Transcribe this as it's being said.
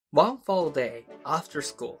One fall day, after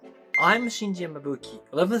school, I'm Shinji Mabuki,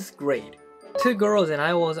 11th grade. Two girls and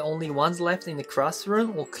I was only ones left in the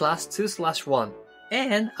classroom or class 2/1,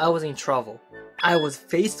 and I was in trouble. I was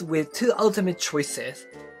faced with two ultimate choices.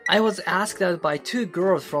 I was asked out by two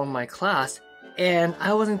girls from my class, and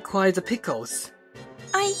I wasn't quite the pickles.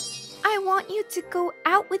 I want you to go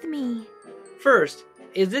out with me. First,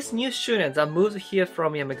 is this new student that moved here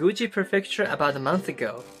from Yamaguchi Prefecture about a month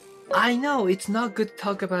ago. I know it's not good to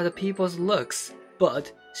talk about the people's looks,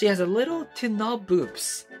 but she has a little to no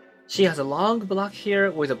boobs. She has a long black hair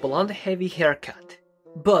with a blonde heavy haircut.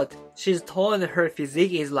 But she's tall and her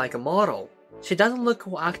physique is like a model. She doesn't look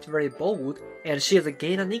or act very bold, and she has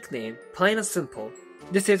gained a nickname, plain and simple.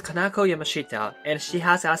 This is Kanako Yamashita, and she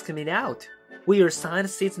has asked me out. We were assigned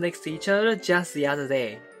seats next to each other just the other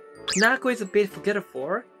day. Kanako is a bit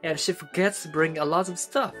forgetful, and she forgets to bring a lot of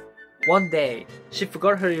stuff. One day, she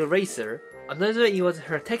forgot her eraser, another it was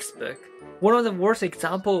her textbook. One of the worst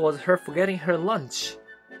examples was her forgetting her lunch.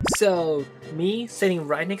 So, me sitting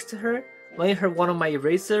right next to her, lent her one of my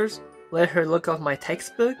erasers, let her look off my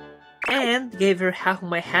textbook, and gave her half of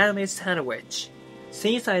my handmade sandwich.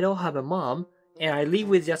 Since I don't have a mom, and I live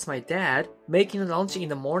with just my dad, making lunch in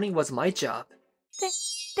the morning was my job.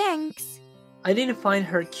 Thanks. I didn't find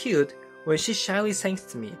her cute when she shyly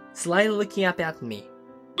thanked me, slyly looking up at me.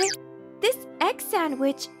 This egg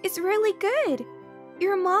sandwich is really good.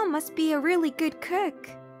 Your mom must be a really good cook.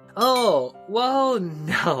 Oh, well,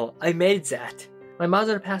 no, I made that. My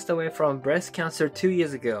mother passed away from breast cancer 2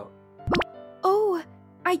 years ago. Oh,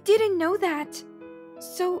 I didn't know that.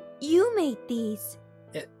 So you made these?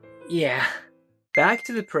 Yeah. Back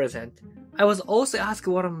to the present. I was also asked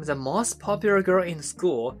what of the most popular girl in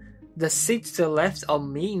school, the seat to the left of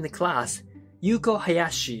me in the class, Yuko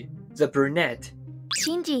Hayashi, the brunette.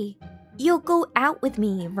 Shinji, you'll go out with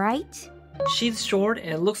me, right? She's short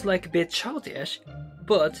and looks like a bit childish,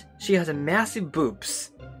 but she has a massive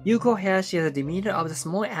boobs. Yuko Hayashi has a demeanor of the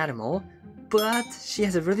small animal, but she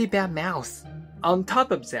has a really bad mouth. On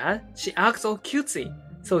top of that, she acts all cutesy,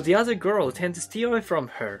 so the other girls tend to steer away from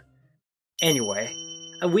her. Anyway,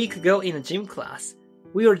 a week ago in a gym class,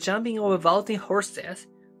 we were jumping over vaulting horses.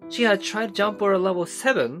 She had tried to jump over level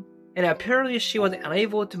 7, and apparently she was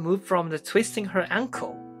unable to move from the twisting her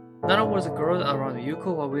ankle. None of the girls around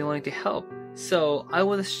Yuko were willing to help, so I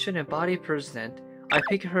was a student body president. I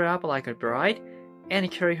picked her up like a bride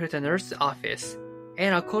and carried her to the nurse's office.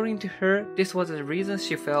 And according to her, this was the reason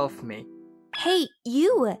she fell off me. Hey,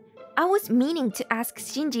 you! I was meaning to ask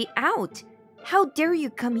Shinji out. How dare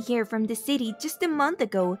you come here from the city just a month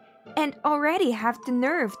ago and already have the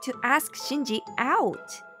nerve to ask Shinji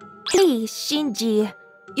out? Hey, Shinji,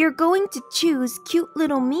 you're going to choose cute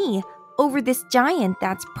little me over this giant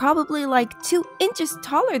that's probably like 2 inches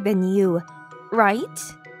taller than you, right?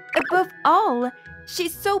 Above all,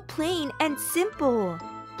 she's so plain and simple.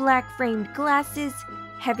 Black framed glasses,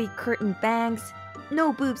 heavy curtain bangs,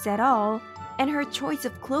 no boobs at all, and her choice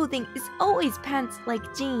of clothing is always pants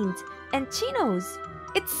like jeans and chinos.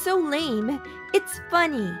 It's so lame. It's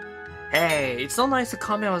funny. Hey, it's so nice to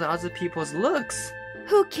comment on other people's looks.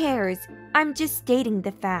 Who cares? I'm just stating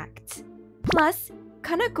the facts. Plus,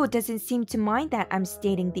 Kanako doesn't seem to mind that I'm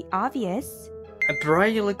stating the obvious. I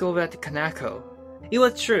brightly looked over at Kanako. It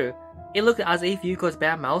was true. It looked as if Yuko's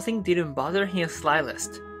bad mouthing didn't bother him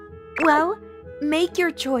slightest. Well, make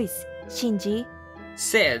your choice, Shinji.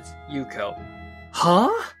 Said Yuko.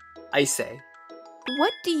 Huh? I say.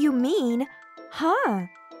 What do you mean? Huh?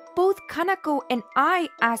 Both Kanako and I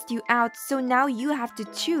asked you out, so now you have to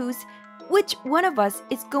choose which one of us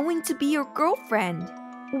is going to be your girlfriend.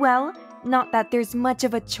 Well, not that there's much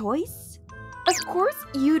of a choice. Of course,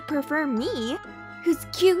 you'd prefer me, who's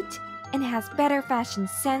cute and has better fashion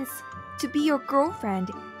sense, to be your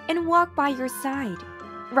girlfriend and walk by your side,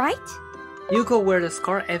 right? Yuko wears a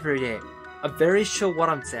scarf every day. I'm very sure what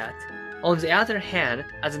I'm at. On the other hand,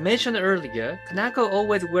 as mentioned earlier, Kanako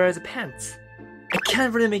always wears pants. I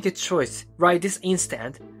can't really make a choice right this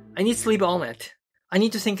instant. I need to sleep on it. I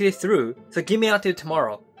need to think it through, so give me until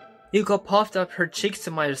tomorrow. Yuko puffed up her cheeks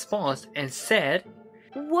to my response and said,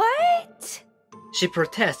 What? She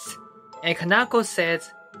protests, and Kanako says,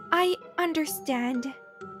 I understand.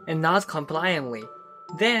 And nods compliantly.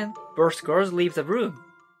 Then, both girls leave the room.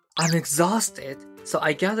 I'm exhausted, so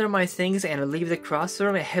I gather my things and leave the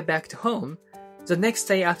classroom and head back to home. The next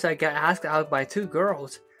day after I got asked out by two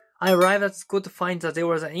girls, I arrived at school to find that there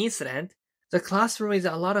was an incident. The classroom is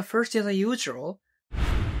a lot of first years as usual.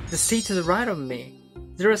 The seat to the right of me.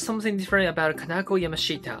 There is something different about Kanako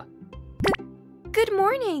Yamashita. Good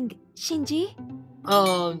morning, Shinji.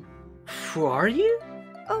 Who are you?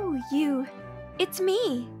 Oh, you. It's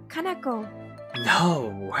me, Kanako,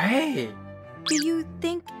 No way! do you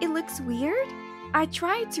think it looks weird? I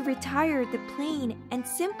tried to retire the plain and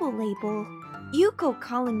simple label. Yuko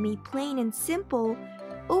calling me plain and simple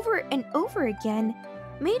over and over again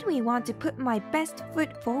made me want to put my best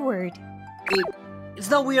foot forward. It's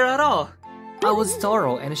not weird at all. I was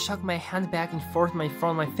startled and shook my hand back and forth in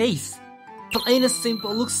front of my face. Plain and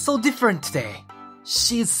simple looks so different today.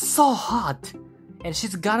 She's so hot. And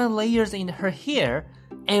she's gotten layers in her hair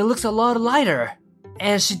and it looks a lot lighter.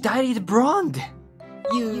 And she dyed it blonde.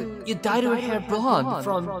 You dyed her hair blonde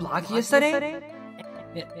from black yesterday?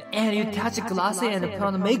 And you touched glasses and put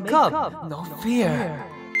on makeup. No fear.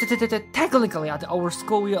 Technically at our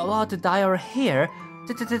school we are allowed to dye our hair.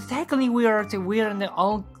 Technically we are to wear in our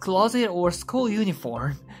own closet or school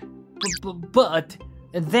uniform. But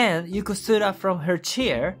then Yuko stood up from her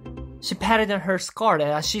chair. She patted on her skirt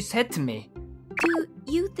as she said to me, Do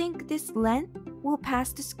you think this length will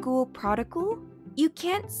pass the school protocol? You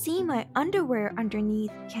can't see my underwear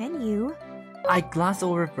underneath, can you? I glanced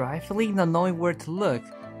over briefly, not knowing where to look,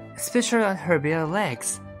 especially at her bare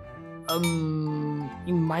legs.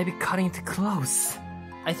 You might be cutting it close.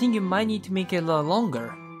 I think you might need to make it a little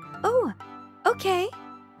longer. Oh, okay.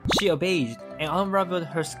 She obeyed and unraveled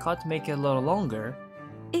her skirt to make it a little longer.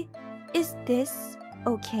 Is this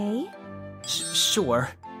okay? Sure.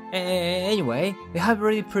 Anyway, you have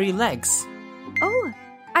really pretty legs. Oh,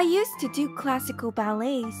 I used to do classical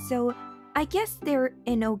ballet, so I guess they're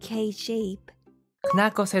in okay shape.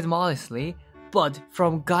 Kanako said modestly, but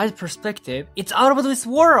from Guy's perspective, it's out of this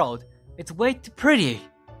world. It's way too pretty.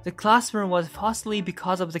 The classroom was possibly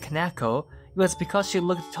because of the Kanako. It was because she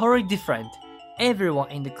looked totally different.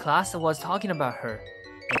 Everyone in the class was talking about her.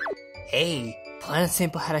 Hey, Plain and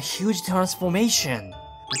Simple had a huge transformation.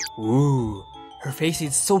 Ooh, her face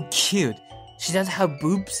is so cute. She doesn't have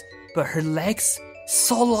boobs, but her legs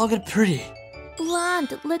so long and pretty.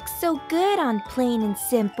 Blonde looks so good on Plain and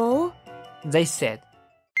Simple, they said.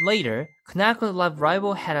 Later, Kanako's love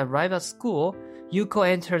rival had arrived at school. Yuko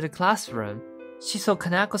entered the classroom. She saw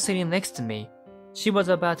Kanako sitting next to me. She was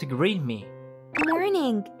about to greet me.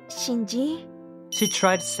 Morning, Shinji. She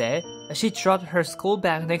tried to say as she dropped her school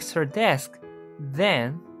bag next to her desk.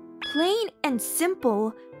 Then, Plain and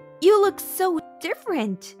Simple, you look so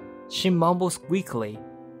different. she mumbled squeakily.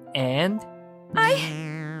 And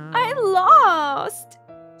I lost.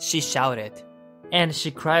 she shouted. And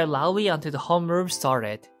she cried loudly until the homeroom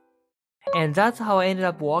started. And that's how I ended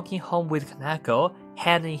up walking home with Kanako,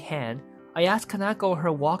 hand in hand. I asked Kanako on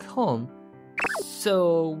her walk home.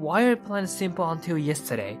 So, why are you Plain and Simple until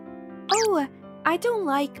yesterday? Oh, I don't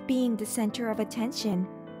like being the center of attention.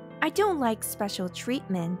 I don't like special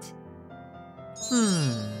treatment.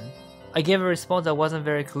 I gave a response that wasn't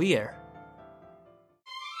very clear.